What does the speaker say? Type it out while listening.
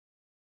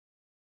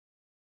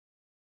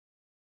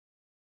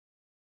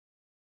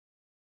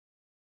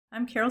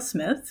I'm Carol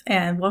Smith,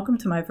 and welcome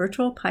to my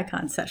virtual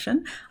PyCon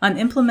session on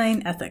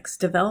Implementing Ethics,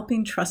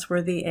 Developing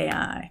Trustworthy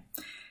AI.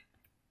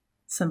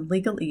 Some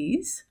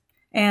legalese,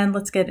 and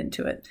let's get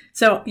into it.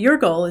 So your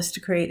goal is to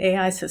create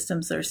AI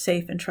systems that are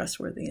safe and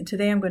trustworthy, and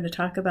today I'm going to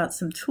talk about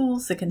some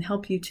tools that can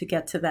help you to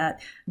get to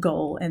that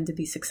goal and to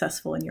be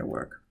successful in your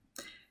work.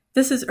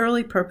 This is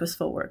early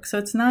purposeful work, so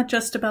it's not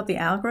just about the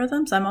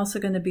algorithms. I'm also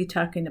going to be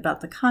talking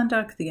about the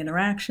conduct, the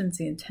interactions,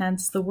 the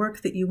intents, the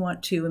work that you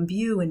want to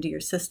imbue into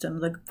your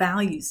system, the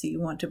values that you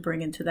want to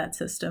bring into that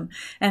system,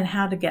 and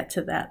how to get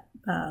to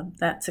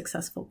that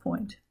successful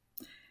point.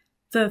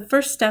 The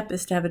first step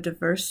is to have a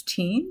diverse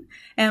team.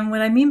 And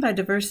what I mean by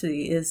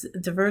diversity is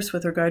diverse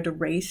with regard to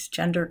race,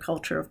 gender,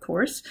 culture, of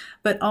course,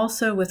 but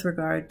also with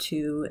regard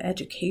to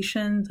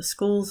education, the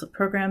schools, the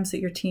programs that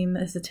your team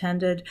has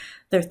attended,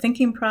 their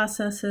thinking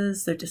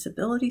processes, their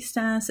disability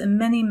status, and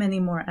many, many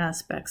more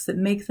aspects that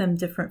make them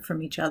different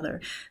from each other.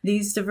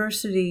 These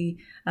diversity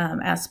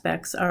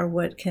aspects are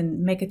what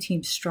can make a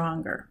team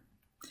stronger.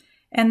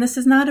 And this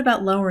is not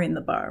about lowering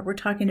the bar. We're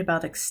talking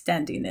about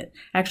extending it,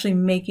 actually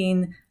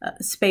making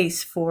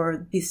space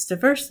for this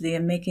diversity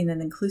and making an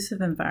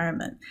inclusive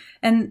environment.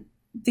 And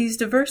these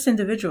diverse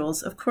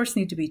individuals, of course,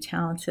 need to be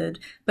talented,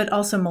 but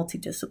also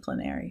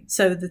multidisciplinary.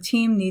 So the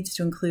team needs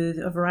to include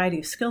a variety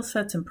of skill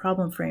sets and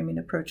problem framing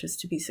approaches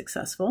to be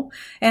successful.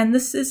 And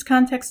this is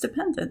context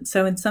dependent.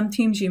 So in some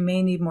teams, you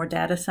may need more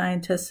data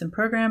scientists and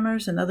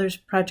programmers. In other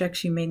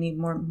projects, you may need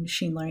more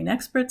machine learning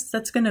experts.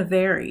 That's going to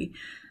vary.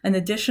 An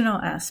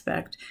additional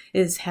aspect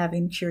is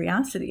having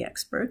curiosity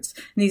experts.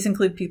 And these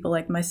include people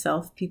like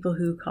myself, people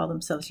who call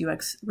themselves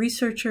UX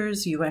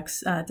researchers,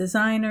 UX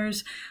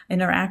designers,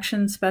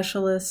 interaction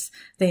specialists.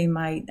 They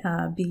might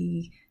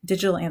be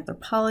digital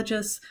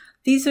anthropologists.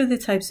 These are the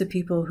types of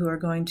people who are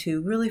going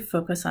to really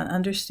focus on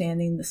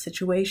understanding the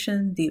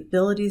situation, the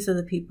abilities of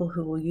the people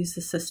who will use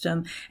the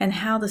system, and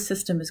how the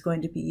system is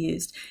going to be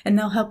used. And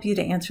they'll help you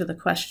to answer the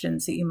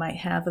questions that you might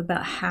have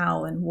about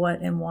how and what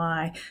and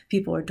why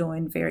people are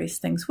doing various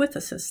things with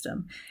the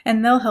system.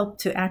 And they'll help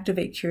to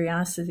activate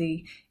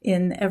curiosity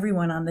in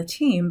everyone on the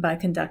team by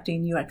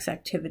conducting UX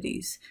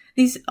activities.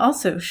 These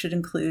also should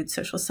include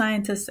social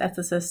scientists,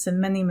 ethicists, and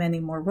many, many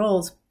more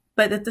roles,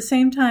 but at the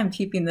same time,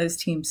 keeping those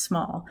teams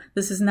small.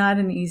 This is not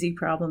an easy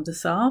problem to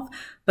solve,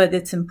 but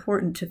it's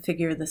important to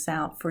figure this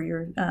out for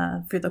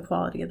the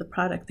quality of the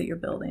product that you're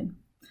building.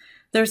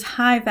 There's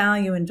high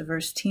value in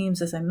diverse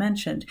teams, as I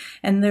mentioned,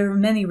 and there are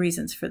many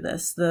reasons for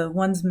this. The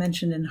ones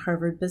mentioned in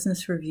Harvard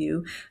Business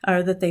Review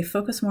are that they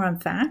focus more on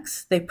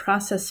facts, they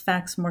process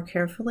facts more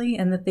carefully,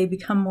 and that they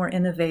become more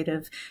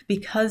innovative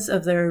because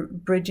of their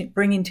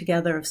bringing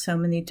together of so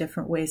many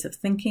different ways of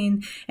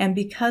thinking, and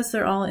because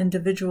they're all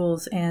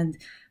individuals and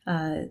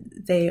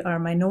they are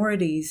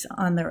minorities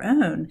on their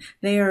own,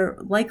 they are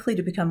likely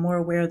to become more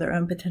aware of their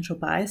own potential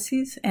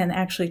biases and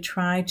actually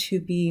try to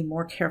be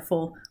more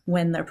careful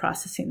when they're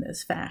processing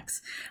those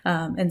facts.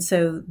 And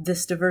so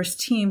this diverse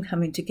team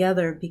coming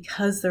together,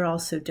 because they're all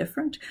so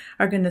different,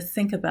 are going to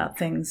think about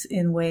things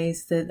in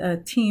ways that a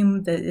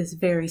team that is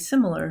very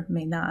similar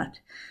may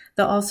not.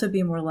 They'll also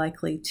be more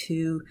likely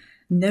to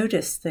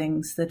notice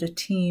things that a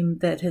team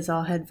that has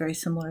all had very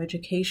similar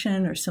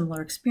education or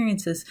similar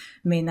experiences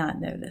may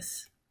not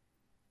notice.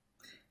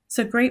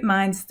 So great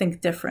minds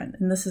think different,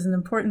 and this is an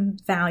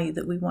important value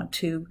that we want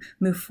to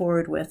move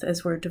forward with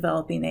as we're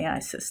developing AI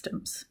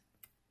systems.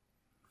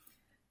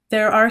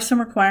 There are some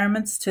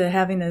requirements to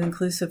having an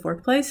inclusive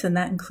workplace, and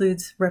that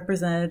includes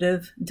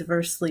representative,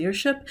 diverse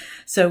leadership.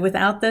 So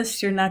without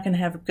this, you're not going to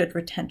have good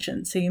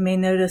retention. So you may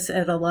notice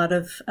at a lot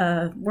of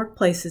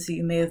workplaces that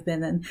you may have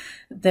been in,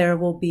 there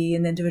will be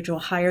an individual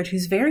hired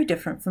who's very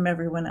different from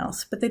everyone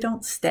else, but they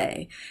don't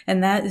stay.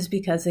 And that is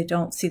because they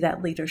don't see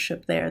that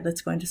leadership there that's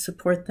going to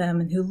support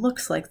them and who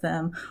looks like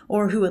them,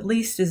 or who at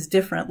least is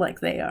different like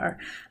they are.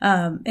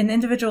 And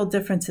individual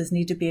differences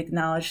need to be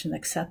acknowledged and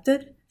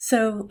accepted.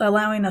 So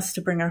allowing us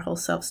to bring our whole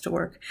selves to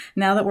work.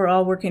 Now that we're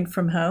all working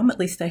from home, at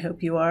least I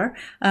hope you are,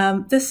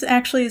 this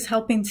actually is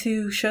helping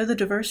to show the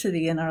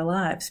diversity in our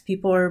lives.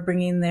 People are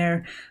bringing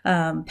their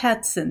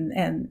pets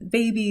and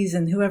babies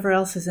and whoever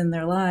else is in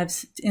their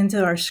lives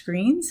into our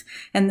screens,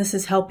 and this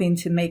is helping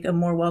to make a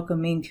more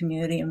welcoming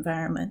community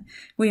environment.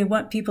 We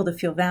want people to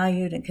feel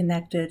valued and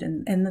connected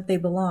and that they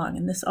belong,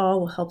 and this all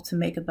will help to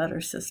make a better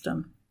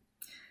system.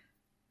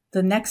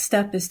 The next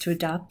step is to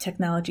adopt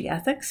technology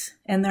ethics,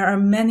 and there are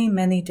many,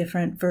 many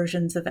different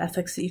versions of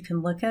ethics that you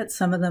can look at.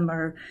 Some of them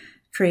are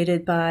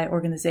created by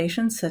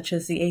organizations such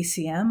as the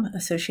ACM,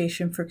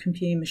 Association for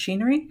Computing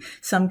Machinery.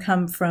 Some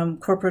come from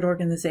corporate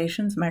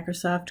organizations,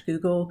 Microsoft,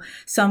 Google.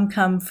 Some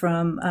come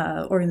from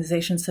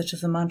organizations such as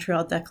the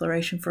Montreal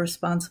Declaration for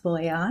Responsible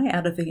AI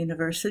out of a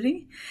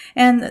university.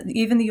 And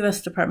even the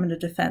U.S. Department of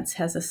Defense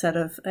has a set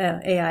of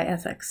AI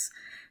ethics.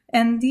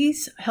 And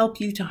these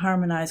help you to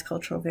harmonize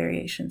cultural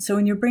variation. So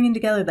when you're bringing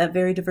together that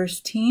very diverse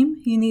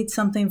team, you need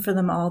something for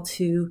them all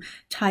to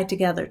tie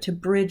together, to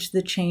bridge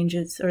the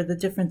changes or the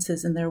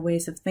differences in their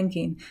ways of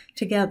thinking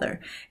together.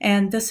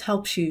 And this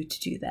helps you to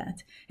do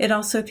that. It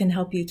also can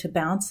help you to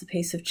balance the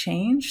pace of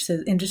change. So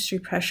industry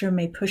pressure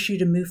may push you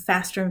to move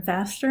faster and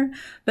faster,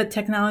 but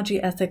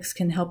technology ethics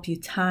can help you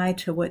tie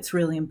to what's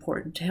really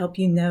important, to help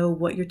you know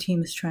what your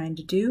team is trying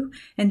to do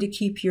and to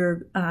keep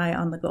your eye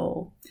on the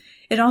goal.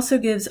 It also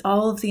gives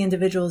all of the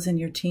individuals in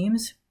your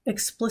teams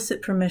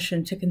explicit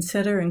permission to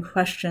consider and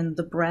question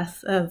the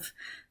breadth of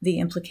the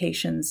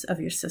implications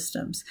of your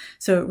systems.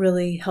 So it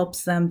really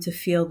helps them to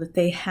feel that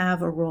they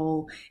have a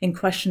role in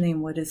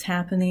questioning what is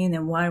happening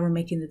and why we're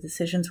making the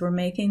decisions we're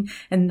making.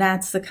 And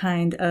that's the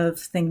kind of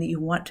thing that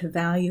you want to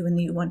value and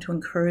that you want to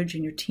encourage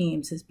in your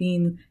teams, is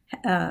being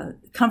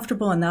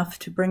comfortable enough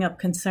to bring up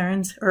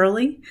concerns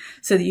early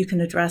so that you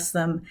can address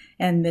them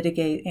and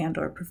mitigate and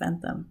or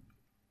prevent them.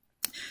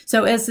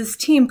 So as this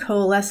team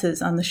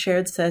coalesces on the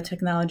shared set of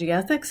technology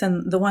ethics,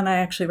 and the one I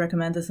actually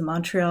recommend is the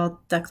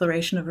Montreal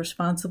Declaration of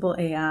Responsible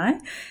AI,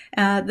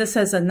 this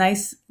has a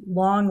nice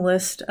long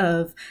list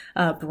of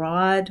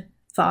broad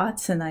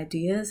thoughts and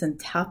ideas and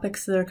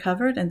topics that are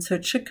covered. And so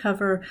it should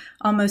cover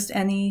almost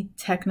any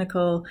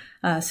technical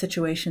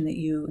situation that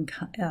you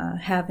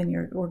have in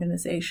your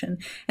organization.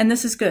 And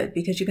this is good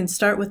because you can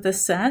start with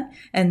this set,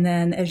 and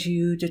then as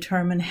you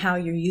determine how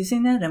you're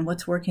using it and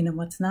what's working and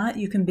what's not,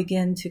 you can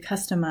begin to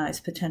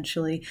customize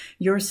potentially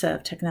your set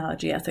of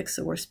technology ethics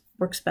that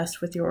works best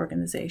with your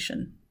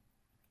organization.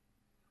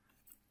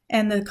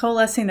 And the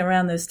coalescing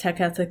around those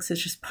tech ethics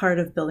is just part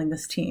of building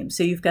this team.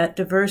 So you've got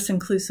diverse,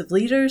 inclusive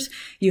leaders,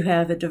 you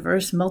have a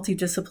diverse,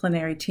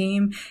 multidisciplinary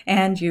team,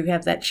 and you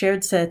have that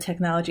shared set of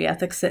technology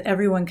ethics that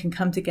everyone can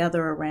come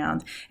together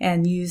around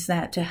and use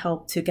that to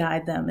help to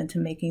guide them into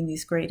making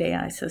these great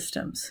AI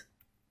systems.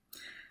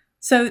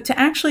 So to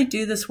actually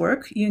do this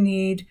work, you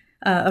need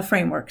a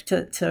framework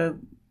to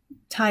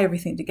tie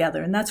everything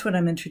together. And that's what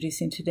I'm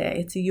introducing today.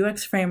 It's a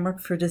UX framework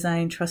for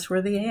designing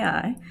trustworthy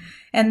AI.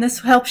 And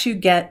this helps you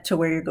get to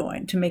where you're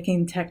going, to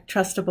making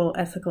trustable,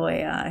 ethical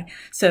AI.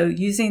 So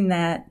using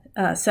that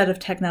set of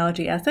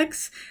technology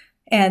ethics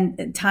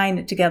and tying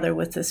it together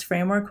with this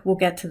framework, we'll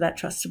get to that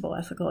trustable,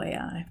 ethical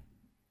AI.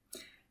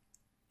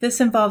 This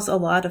involves a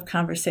lot of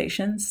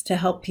conversations to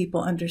help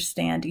people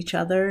understand each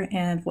other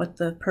and what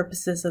the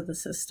purpose is of the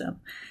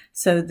system.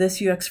 So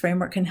this UX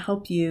framework can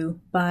help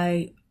you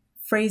by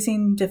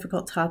phrasing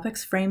difficult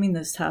topics, framing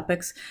those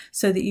topics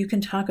so that you can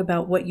talk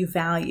about what you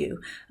value,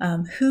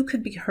 who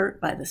could be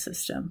hurt by the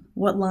system,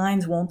 what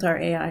lines won't our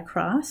AI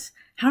cross,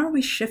 how are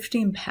we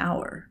shifting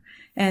power,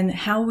 and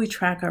how will we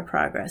track our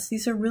progress.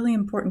 These are really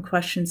important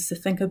questions to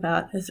think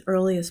about as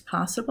early as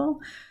possible.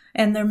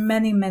 And there are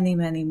many, many,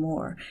 many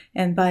more.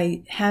 And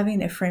by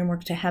having a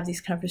framework to have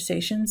these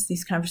conversations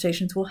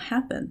will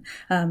happen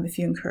if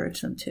you encourage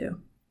them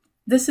to.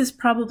 This is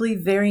probably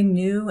very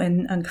new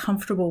and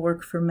uncomfortable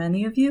work for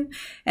many of you.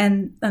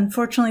 And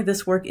unfortunately,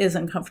 this work is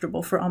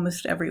uncomfortable for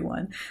almost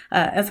everyone.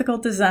 Ethical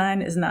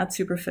design is not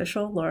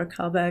superficial. Laura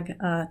Kalbag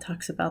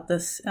talks about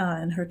this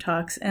in her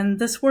talks. And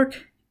this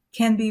work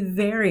can be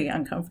very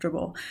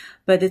uncomfortable,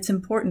 but it's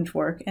important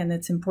work, and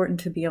it's important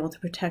to be able to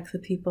protect the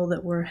people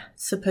that we're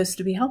supposed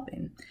to be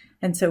helping.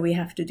 And so we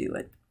have to do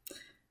it.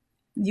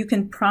 You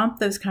can prompt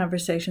those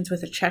conversations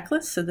with a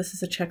checklist. So this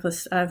is a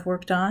checklist I've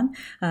worked on.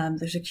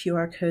 There's a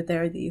QR code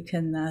there that you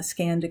can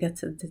scan to get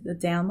to the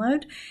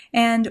download.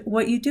 And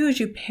what you do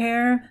is you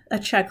pair a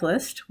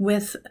checklist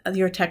with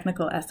your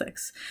technical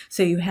ethics.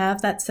 So you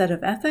have that set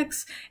of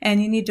ethics,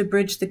 and you need to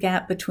bridge the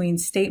gap between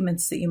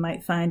statements that you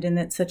might find in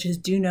it, such as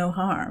do no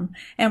harm,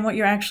 and what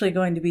you're actually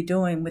going to be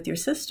doing with your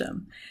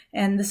system.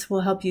 And this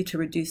will help you to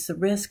reduce the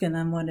risk and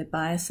unwanted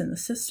bias in the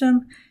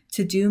system,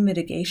 to do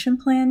mitigation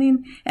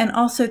planning, and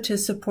also to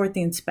support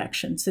the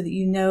inspection so that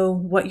you know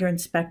what you're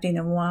inspecting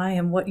and why,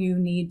 and what you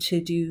need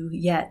to do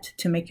yet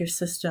to make your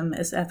system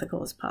as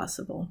ethical as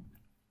possible.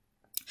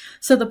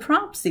 So the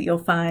prompts that you'll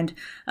find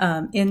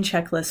in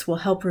checklists will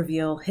help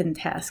reveal hidden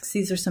tasks.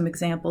 These are some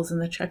examples in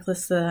the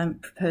checklist that I'm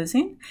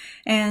proposing.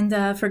 And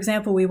for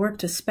example, we work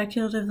to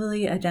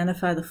speculatively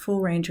identify the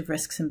full range of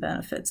risks and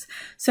benefits.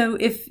 So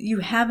if you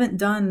haven't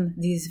done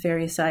these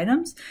various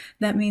items,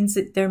 that means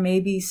that there may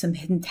be some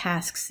hidden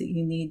tasks that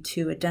you need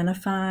to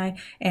identify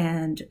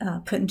and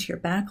put into your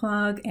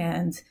backlog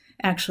and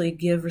actually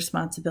give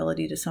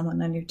responsibility to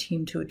someone on your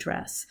team to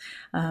address.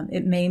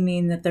 It may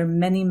mean that there are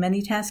many,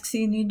 many tasks that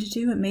you need to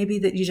do. It may be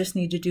that you just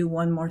need to do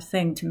one more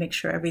thing to make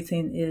sure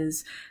everything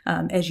is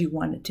as you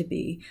want it to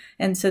be.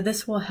 And so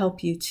this will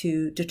help you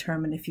to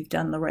determine if you've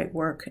done the right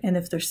work and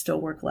if there's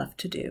still work left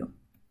to do.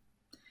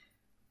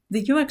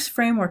 The UX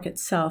framework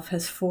itself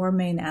has 4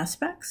 main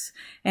aspects,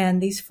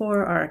 and these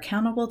 4 are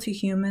accountable to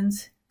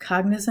humans,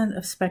 cognizant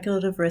of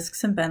speculative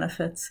risks and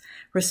benefits,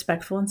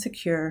 respectful and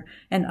secure,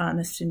 and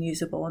honest and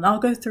usable. And I'll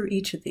go through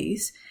each of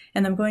these,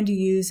 and I'm going to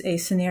use a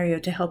scenario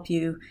to help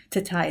you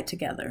to tie it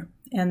together.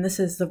 and this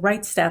is the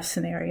RightStaff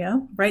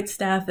Scenario.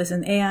 RightStaff is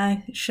an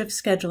AI shift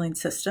scheduling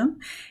system,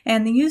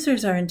 and the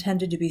users are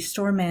intended to be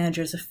store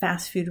managers of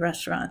fast food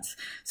restaurants.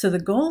 So the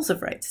goals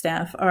of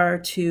RightStaff are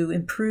to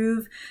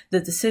improve the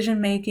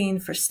decision-making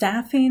for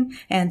staffing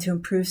and to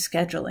improve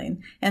scheduling.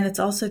 And it's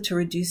also to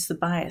reduce the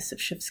bias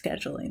of shift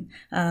scheduling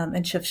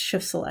and shift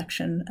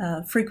selection.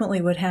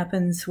 Frequently what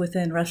happens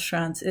within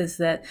restaurants is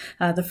that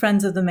the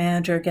friends of the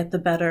manager get the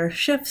better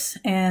shifts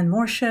and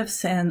more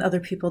shifts, and other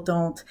people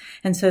don't.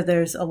 And so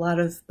there's a lot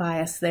of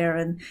bias there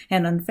and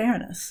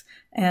unfairness.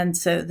 And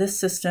so this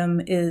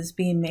system is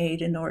being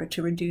made in order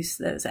to reduce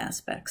those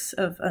aspects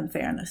of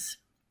unfairness.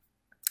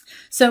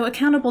 So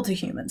accountable to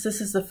humans.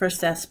 This is the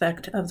first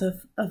aspect of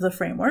the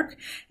framework.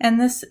 And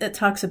it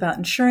talks about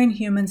ensuring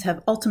humans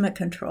have ultimate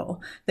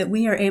control, that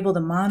we are able to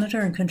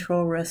monitor and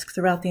control risk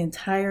throughout the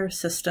entire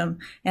system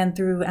and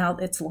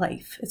throughout its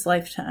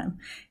lifetime.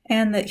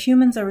 And that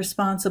humans are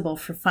responsible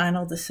for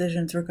final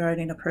decisions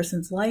regarding a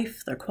person's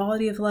life, their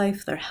quality of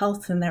life, their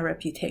health, and their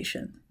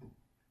reputation.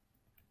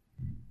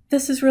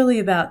 This is really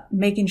about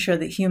making sure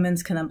that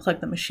humans can unplug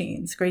the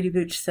machines. Grady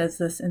Booch says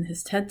this in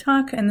his TED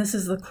Talk, and this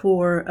is the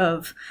core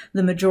of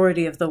the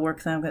majority of the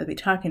work that I'm going to be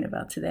talking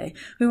about today.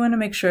 We want to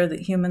make sure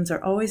that humans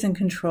are always in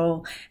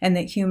control and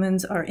that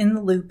humans are in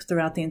the loop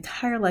throughout the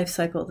entire life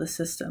cycle of the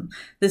system.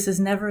 This is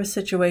never a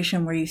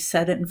situation where you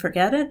set it and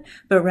forget it,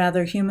 but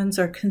rather humans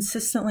are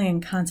consistently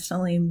and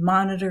constantly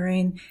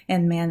monitoring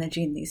and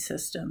managing these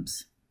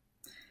systems.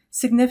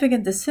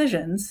 Significant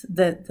decisions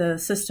that the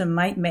system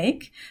might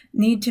make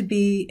need to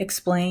be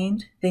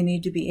explained, they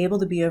need to be able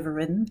to be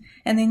overridden,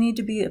 and they need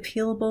to be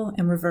appealable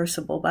and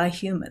reversible by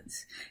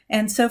humans.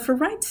 And so for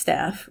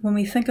RightStaff, when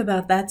we think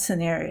about that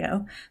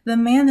scenario, the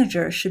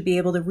manager should be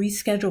able to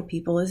reschedule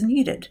people as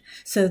needed.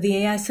 So the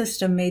AI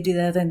system may do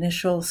that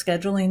initial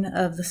scheduling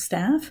of the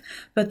staff,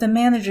 but the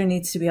manager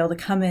needs to be able to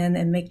come in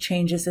and make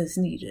changes as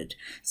needed.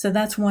 So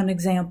that's one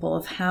example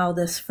of how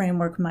this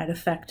framework might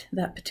affect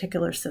that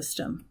particular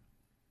system.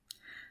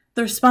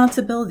 The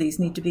responsibilities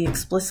need to be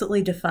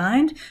explicitly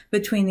defined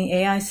between the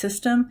AI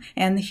system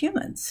and the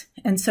humans.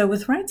 And so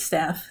with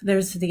RightStaff,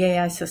 there's the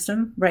AI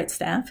system,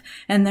 RightStaff,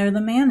 and they're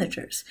the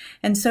managers.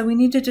 And so we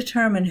need to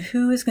determine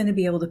who is going to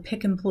be able to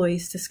pick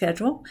employees to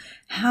schedule,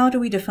 how do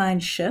we define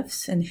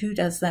shifts, and who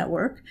does that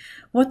work,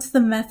 what's the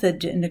method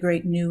to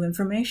integrate new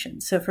information.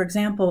 So for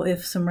example,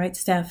 if some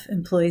RightStaff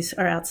employees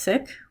are out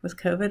sick with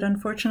COVID,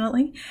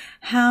 unfortunately,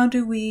 how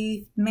do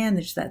we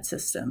manage that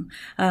system?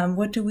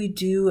 What do we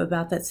do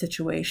about that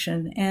situation?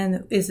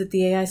 And is it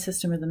the AI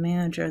system or the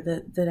manager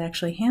that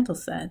actually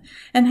handles that?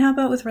 And how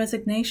about with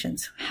resignations?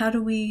 How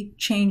do we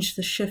change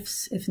the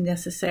shifts if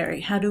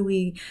necessary? How do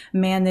we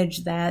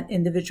manage that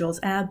individual's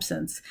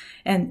absence?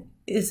 And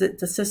is it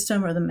the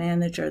system or the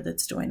manager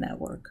that's doing that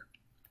work?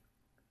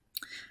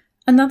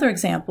 Another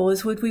example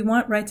is, would we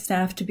want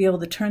RightStaff to be able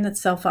to turn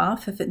itself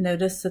off if it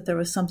noticed that there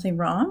was something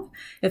wrong,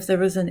 if there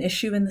was an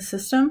issue in the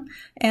system?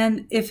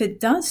 And if it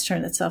does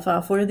turn itself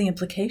off, what are the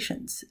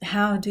implications?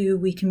 How do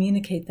we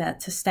communicate that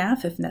to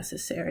staff if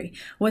necessary?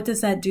 What does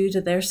that do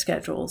to their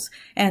schedules?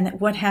 And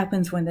what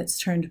happens when it's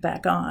turned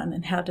back on?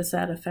 And how does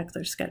that affect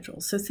their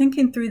schedules? So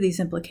thinking through these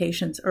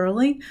implications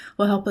early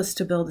will help us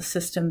to build a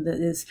system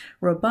that is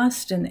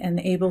robust and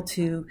able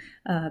to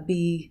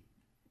be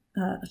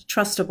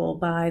trustable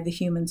by the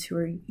humans who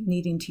are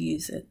needing to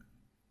use it.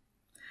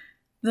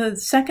 The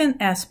second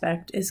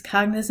aspect is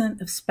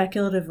cognizant of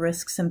speculative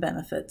risks and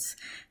benefits.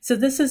 So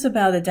this is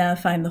about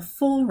identifying the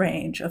full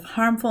range of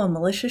harmful and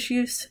malicious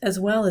use, as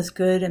well as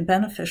good and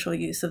beneficial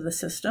use of the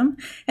system,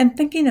 and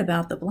thinking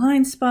about the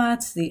blind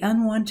spots, the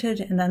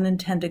unwanted and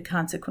unintended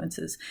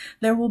consequences.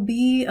 There will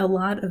be a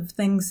lot of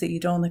things that you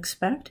don't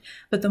expect,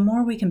 but the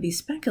more we can be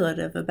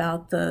speculative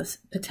about the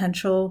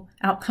potential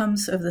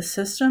outcomes of the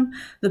system,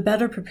 the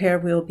better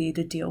prepared we will be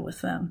to deal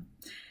with them.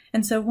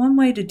 And so one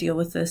way to deal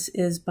with this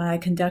is by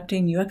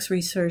conducting UX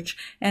research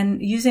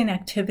and using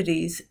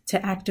activities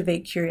to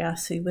activate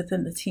curiosity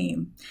within the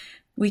team.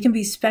 We can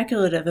be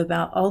speculative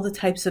about all the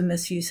types of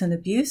misuse and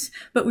abuse,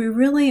 but we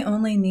really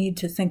only need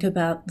to think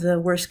about the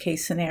worst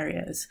case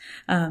scenarios.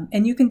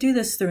 And you can do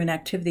this through an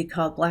activity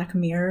called Black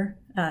Mirror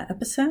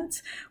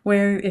episodes,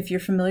 where if you're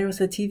familiar with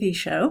the TV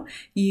show,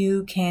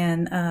 you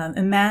can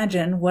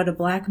imagine what a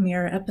Black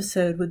Mirror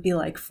episode would be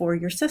like for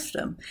your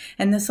system.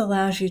 And this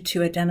allows you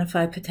to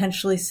identify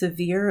potentially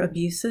severe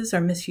abuses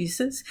or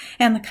misuses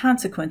and the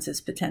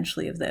consequences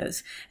potentially of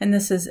those. And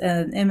this is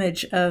an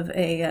image of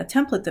a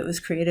template that was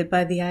created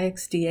by the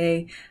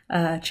IXDA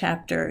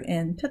chapter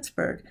in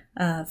Pittsburgh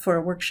for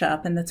a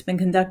workshop, and that's been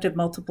conducted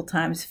multiple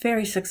times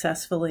very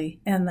successfully,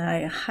 and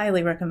I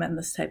highly recommend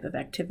this type of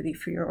activity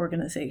for your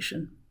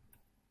organization.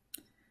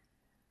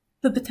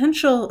 The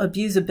potential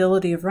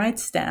abusability of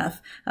RightStaff,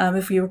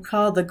 if you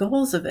recall the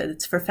goals of it,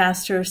 it's for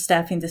faster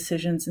staffing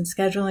decisions and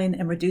scheduling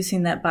and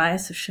reducing that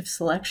bias of shift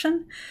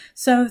selection.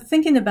 So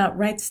thinking about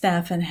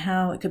RightStaff and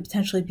how it could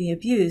potentially be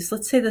abused,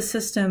 let's say the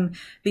system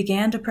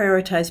began to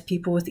prioritize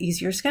people with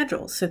easier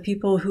schedules, so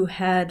people who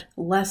had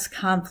less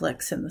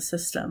conflicts in the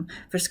system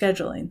for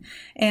scheduling.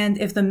 And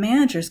if the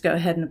managers go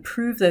ahead and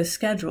approve those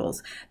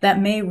schedules, that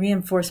may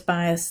reinforce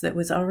bias that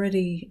was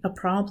already a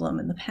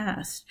problem in the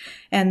past.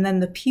 And then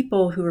the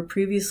people who were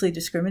previously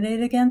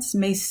discriminated against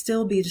may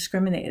still be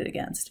discriminated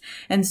against.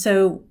 And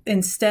so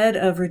instead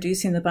of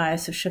reducing the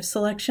bias of shift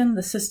selection,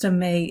 the system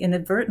may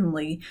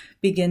inadvertently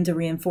begin to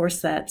reinforce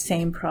that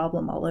same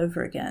problem all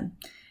over again.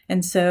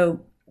 And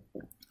so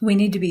we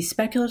need to be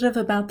speculative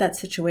about that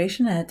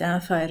situation and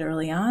identify it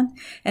early on,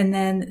 and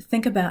then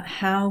think about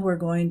how we're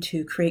going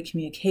to create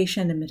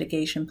communication and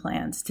mitigation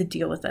plans to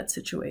deal with that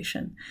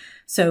situation.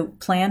 So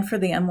plan for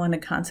the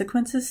unwanted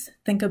consequences.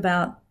 Think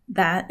about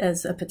that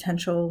as a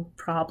potential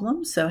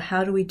problem. So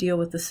how do we deal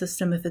with the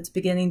system if it's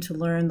beginning to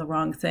learn the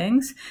wrong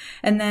things?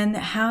 And then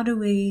how do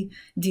we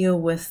deal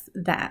with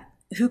that?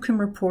 Who can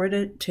report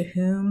it to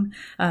whom?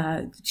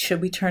 Should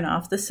we turn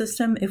off the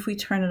system? If we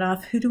turn it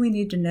off, who do we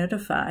need to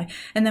notify?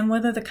 And then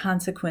what are the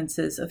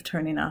consequences of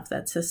turning off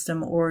that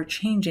system or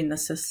changing the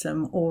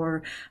system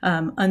or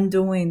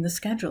undoing the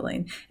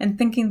scheduling? And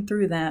thinking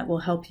through that will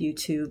help you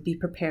to be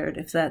prepared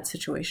if that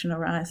situation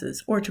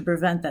arises, or to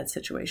prevent that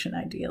situation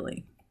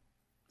ideally.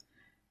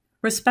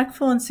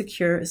 Respectful and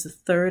secure is the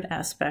third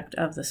aspect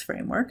of this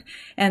framework,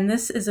 and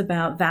this is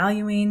about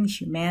valuing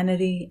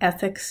humanity,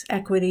 ethics,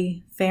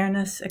 equity,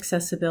 fairness,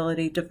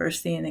 accessibility,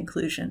 diversity, and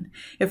inclusion.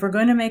 If we're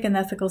going to make an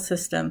ethical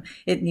system,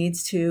 it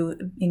needs to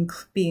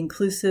be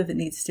inclusive, it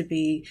needs to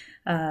be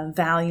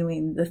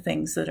valuing the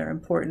things that are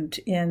important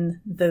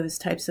in those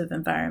types of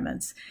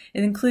environments.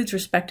 It includes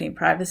respecting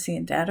privacy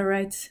and data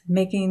rights,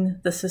 making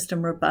the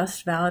system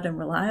robust, valid, and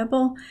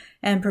reliable,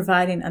 and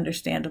providing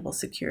understandable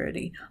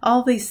security.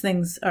 All these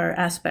things are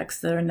aspects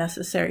that are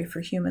necessary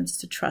for humans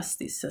to trust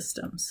these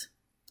systems.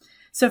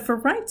 So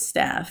for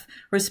RightStaff,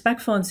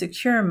 respectful and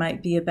secure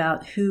might be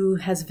about who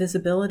has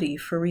visibility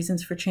for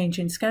reasons for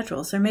changing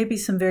schedules. There may be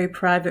some very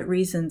private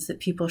reasons that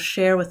people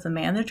share with the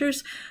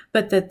managers,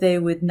 but that they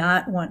would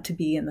not want to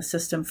be in the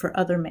system for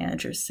other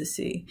managers to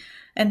see.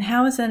 And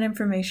how is that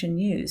information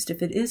used?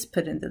 If it is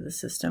put into the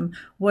system,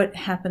 what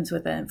happens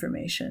with that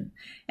information?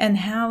 And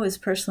how is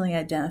personally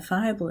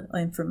identifiable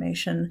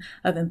information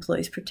of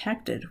employees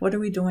protected? What are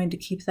we doing to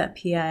keep that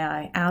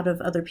PII out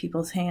of other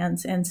people's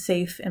hands and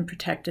safe and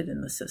protected in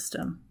the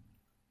system?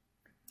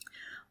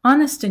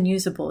 Honest and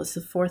usable is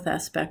the fourth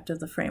aspect of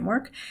the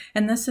framework,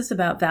 and this is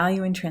about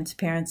valuing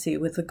transparency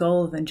with the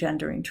goal of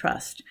engendering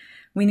trust.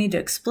 We need to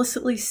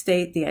explicitly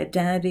state the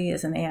identity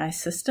as an AI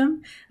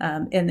system,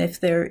 and if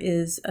there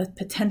is a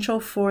potential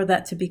for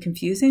that to be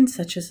confusing,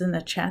 such as in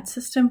a chat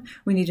system,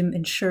 we need to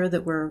ensure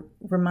that we're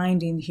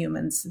reminding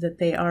humans that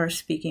they are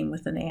speaking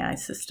with an AI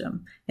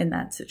system in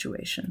that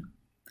situation.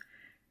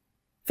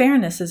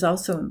 Fairness is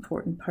also an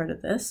important part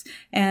of this,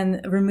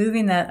 and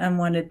removing that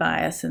unwanted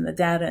bias in the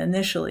data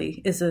initially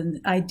is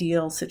an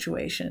ideal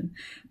situation,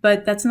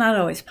 but that's not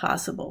always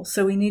possible.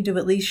 So we need to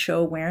at least show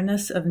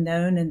awareness of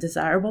known and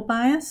desirable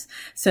bias.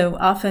 So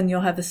often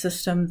you'll have a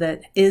system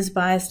that is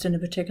biased in a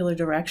particular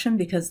direction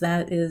because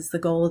that is the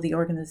goal of the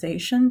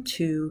organization,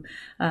 to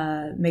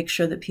make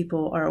sure that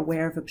people are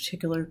aware of a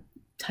particular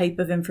type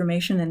of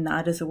information and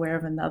not as aware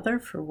of another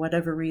for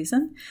whatever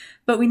reason.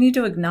 But we need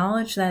to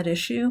acknowledge that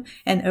issue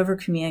and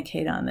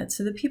over-communicate on it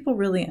so that people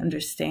really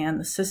understand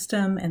the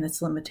system and its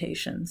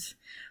limitations.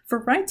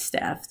 For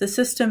RightStaff, the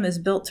system is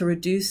built to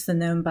reduce the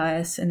known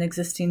bias in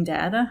existing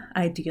data,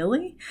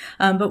 ideally,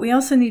 but we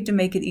also need to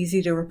make it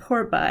easy to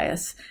report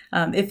bias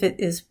if it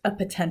is a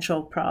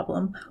potential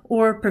problem,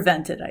 or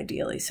prevent it,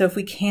 ideally. So if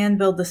we can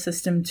build the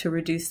system to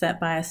reduce that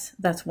bias,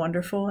 that's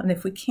wonderful, and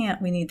if we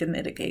can't, we need to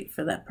mitigate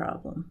for that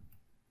problem.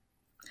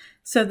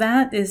 So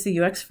that is the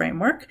UX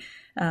framework.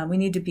 We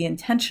need to be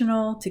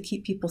intentional to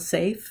keep people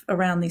safe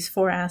around these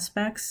four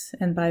aspects,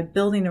 and by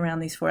building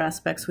around these four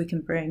aspects, we can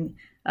bring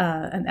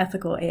an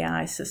ethical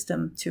AI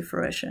system to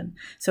fruition.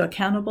 So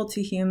accountable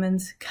to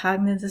humans,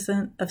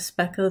 cognizant of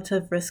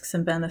speculative risks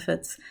and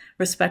benefits,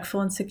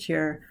 respectful and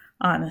secure,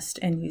 honest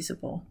and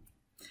usable.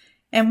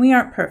 And we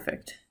aren't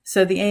perfect.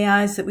 So the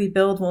AIs that we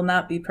build will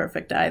not be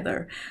perfect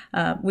either.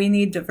 We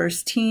need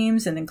diverse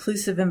teams and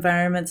inclusive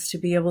environments to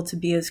be able to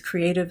be as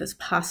creative as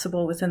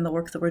possible within the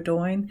work that we're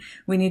doing.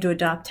 We need to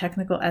adopt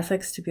technical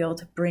ethics to be able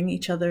to bring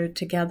each other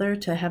together,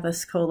 to have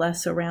us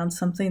coalesce around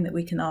something that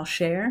we can all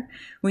share.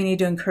 We need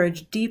to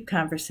encourage deep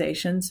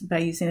conversations by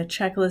using a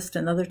checklist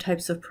and other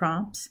types of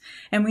prompts.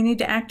 And we need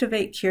to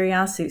activate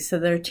curiosity so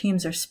that our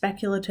teams are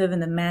speculative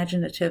and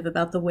imaginative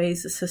about the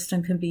ways the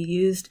system can be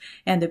used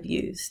and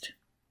abused.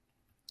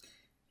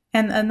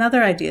 And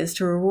another idea is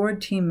to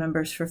reward team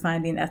members for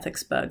finding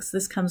ethics bugs.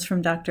 This comes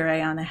from Dr.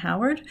 Ayanna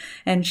Howard,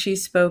 and she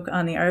spoke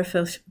on the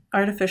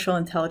Artificial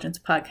Intelligence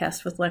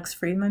podcast with Lex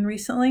Friedman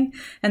recently.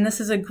 And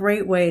this is a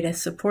great way to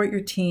support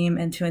your team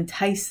and to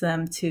entice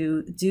them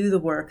to do the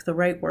work, the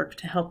right work,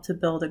 to help to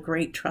build a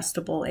great,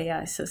 trustable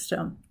AI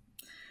system.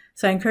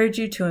 So I encourage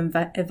you to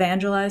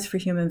evangelize for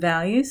human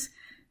values,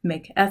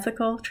 make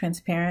ethical,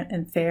 transparent,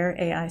 and fair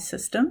AI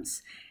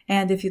systems.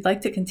 And if you'd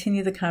like to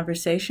continue the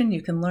conversation,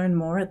 you can learn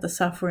more at the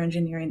Software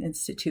Engineering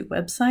Institute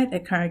website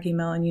at Carnegie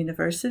Mellon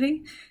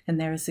University, and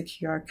there is a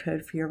QR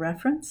code for your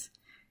reference.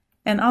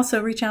 And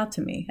also reach out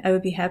to me. I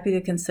would be happy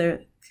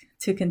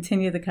to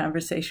continue the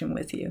conversation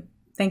with you.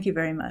 Thank you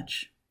very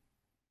much.